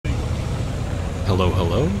Hello,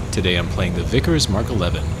 hello. Today I'm playing the Vickers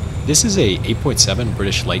Mk.11. This is a 8.7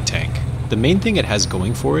 British light tank. The main thing it has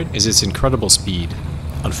going for it is its incredible speed.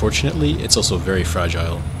 Unfortunately, it's also very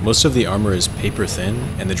fragile. Most of the armor is paper thin,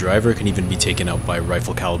 and the driver can even be taken out by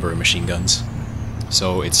rifle caliber machine guns.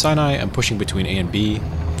 So it's Sinai, I'm pushing between A and B.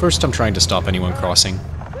 First I'm trying to stop anyone crossing.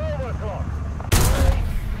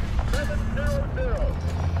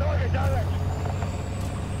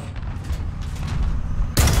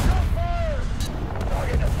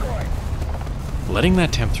 Letting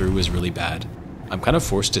that temp through is really bad. I'm kind of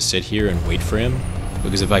forced to sit here and wait for him,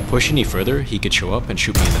 because if I push any further, he could show up and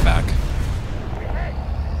shoot me in the back.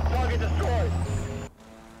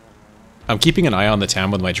 I'm keeping an eye on the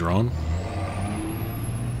TAM with my drone.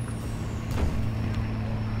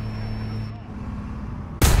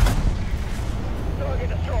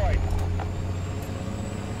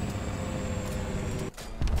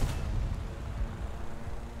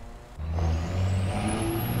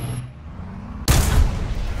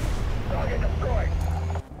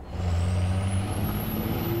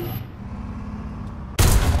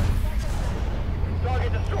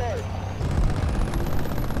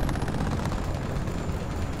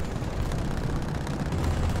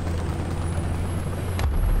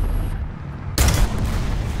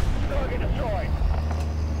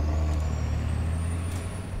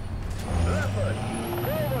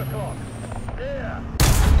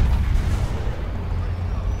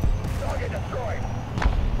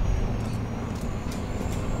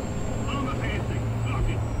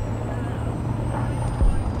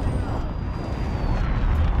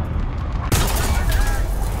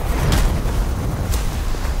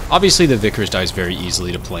 Obviously the Vickers dies very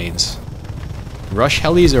easily to planes. Rush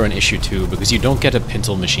helis are an issue too, because you don't get a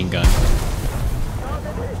pintle machine gun.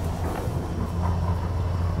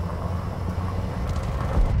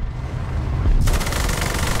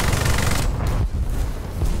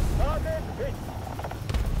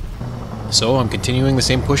 So I'm continuing the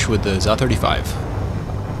same push with the ZA-35.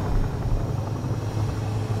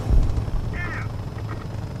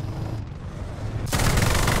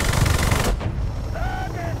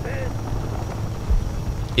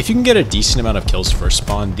 If you can get a decent amount of kills first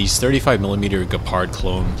spawn, these 35mm Gepard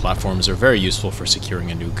clone platforms are very useful for securing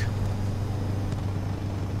a nuke.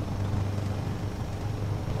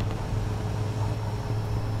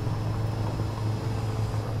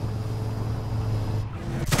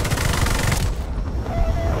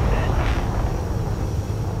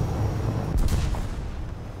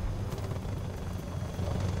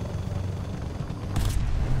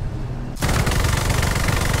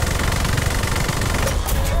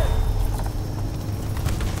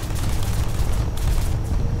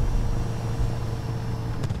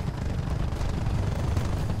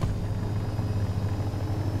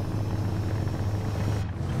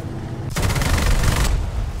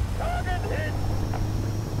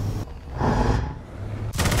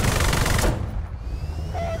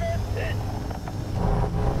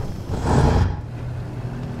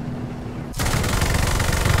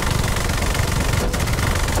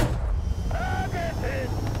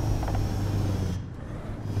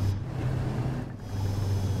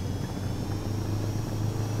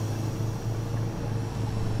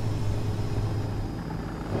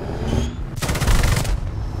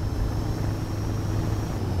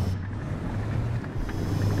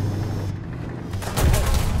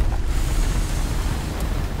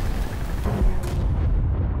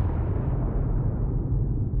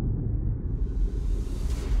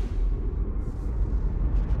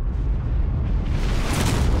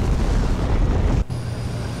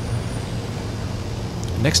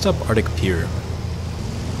 Next up, Arctic Pier.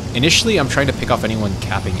 Initially, I'm trying to pick off anyone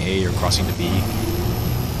capping A or crossing to B.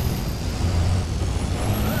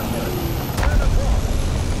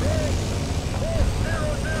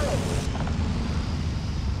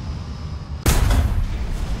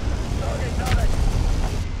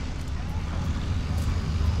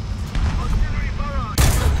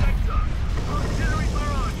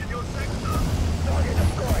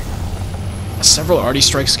 Several arty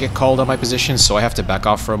strikes get called on my position, so I have to back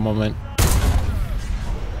off for a moment.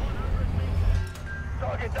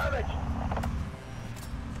 Target damage.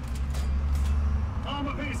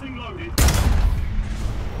 Armor piercing loaded.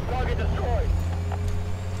 Target destroyed.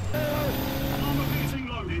 Armor piercing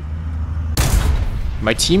loaded.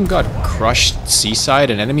 My team got crushed seaside,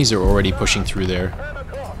 and enemies are already pushing through there.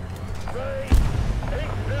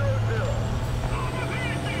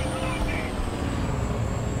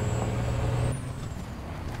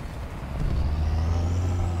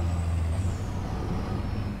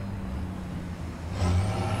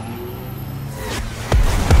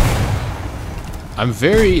 I'm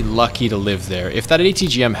very lucky to live there. If that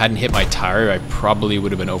ATGM hadn't hit my tire, I probably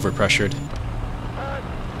would have been overpressured.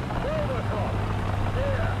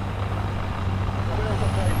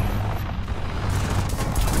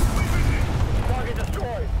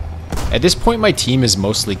 At this point, my team is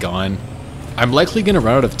mostly gone. I'm likely going to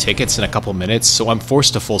run out of tickets in a couple minutes, so I'm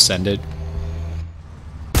forced to full send it.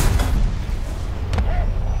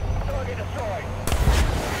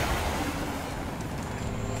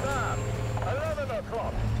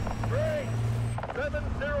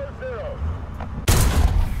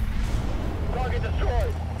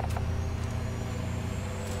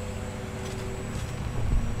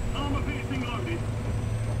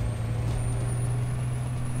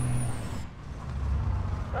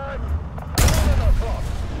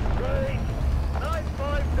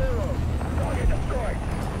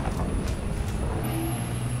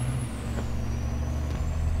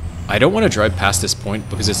 I don't want to drive past this point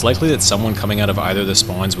because it's likely that someone coming out of either of the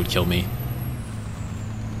spawns would kill me.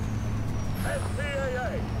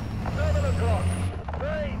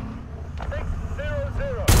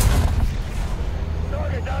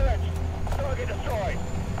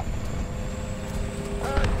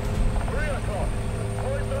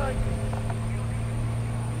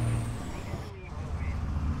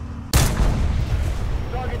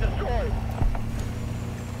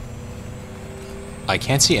 I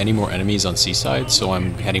can't see any more enemies on Seaside, so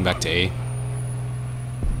I'm heading back to A.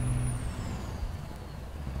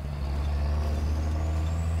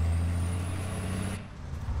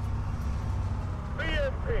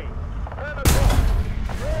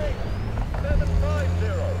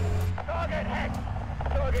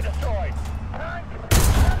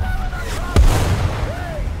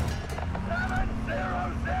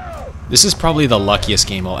 This is probably the luckiest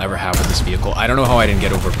game I'll ever have with this vehicle. I don't know how I didn't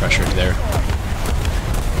get overpressured there.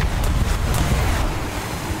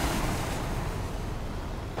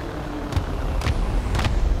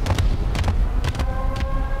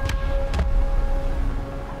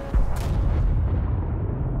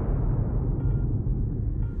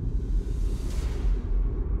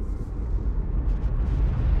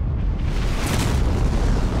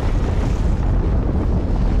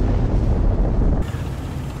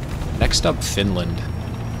 Next up, Finland.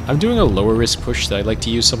 I'm doing a lower risk push that I like to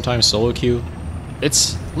use sometimes solo queue.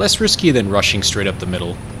 It's less risky than rushing straight up the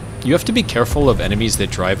middle. You have to be careful of enemies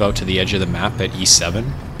that drive out to the edge of the map at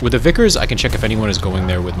E7. With the Vickers, I can check if anyone is going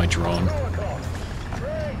there with my drone.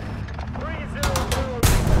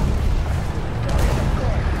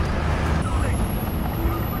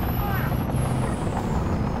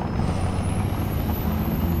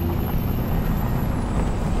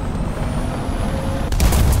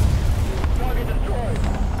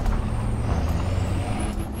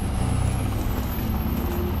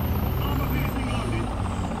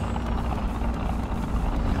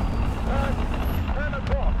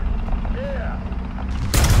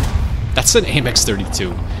 That's an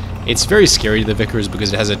Mk.11. It's very scary to the Vickers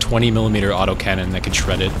because it has a 20mm autocannon that can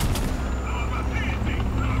shred it.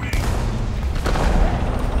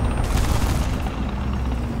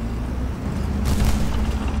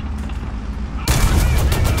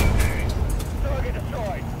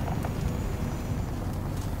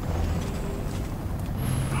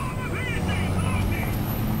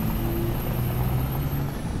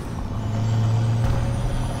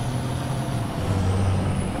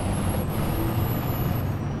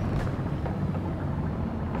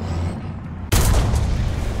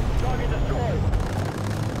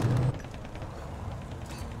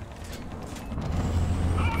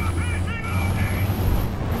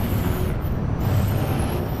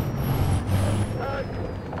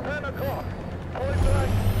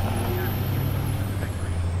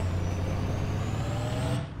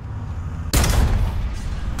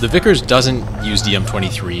 The Vickers doesn't use the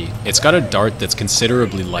M23. It's got a dart that's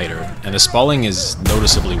considerably lighter, and the spalling is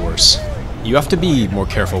noticeably worse. You have to be more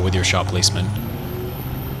careful with your shot placement.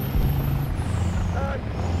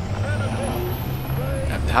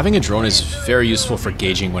 Having a drone is very useful for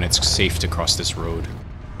gauging when it's safe to cross this road.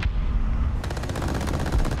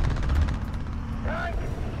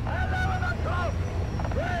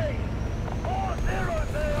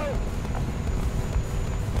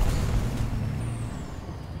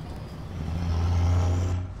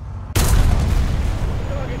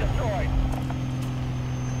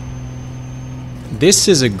 This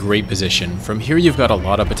is a great position. From here you've got a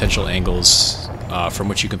lot of potential angles from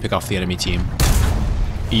which you can pick off the enemy team.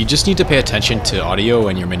 You just need to pay attention to audio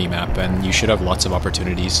and your minimap, and you should have lots of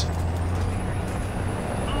opportunities.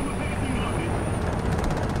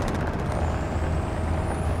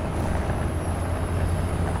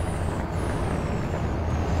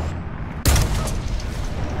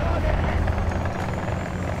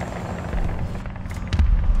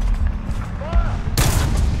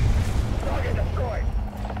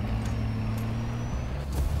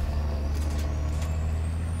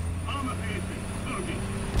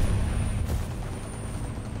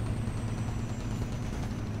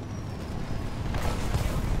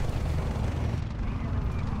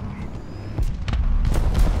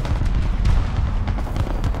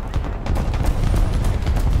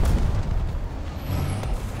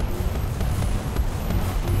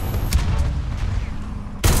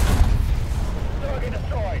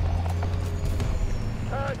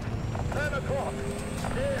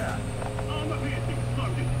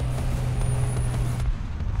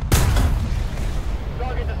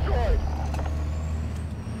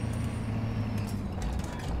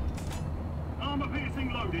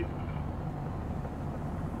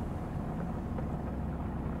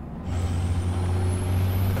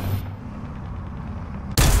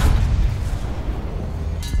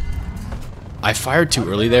 I fired too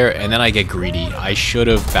early there, and then I get greedy. I should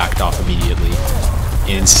have backed off immediately,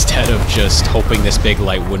 instead of just hoping this big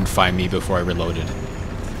light wouldn't find me before I reloaded.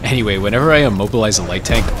 Anyway, whenever I immobilize a light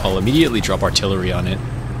tank, I'll immediately drop artillery on it.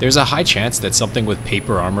 There's a high chance that something with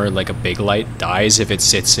paper armor, like a big light, dies if it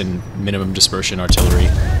sits in minimum dispersion artillery.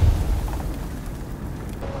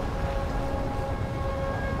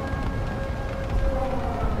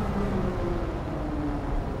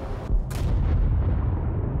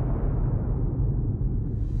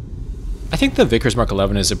 I think the Vickers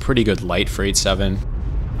Mk.11 is a pretty good light for 8.7.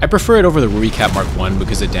 I prefer it over the Reticle Mark I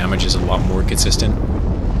because the damage is a lot more consistent.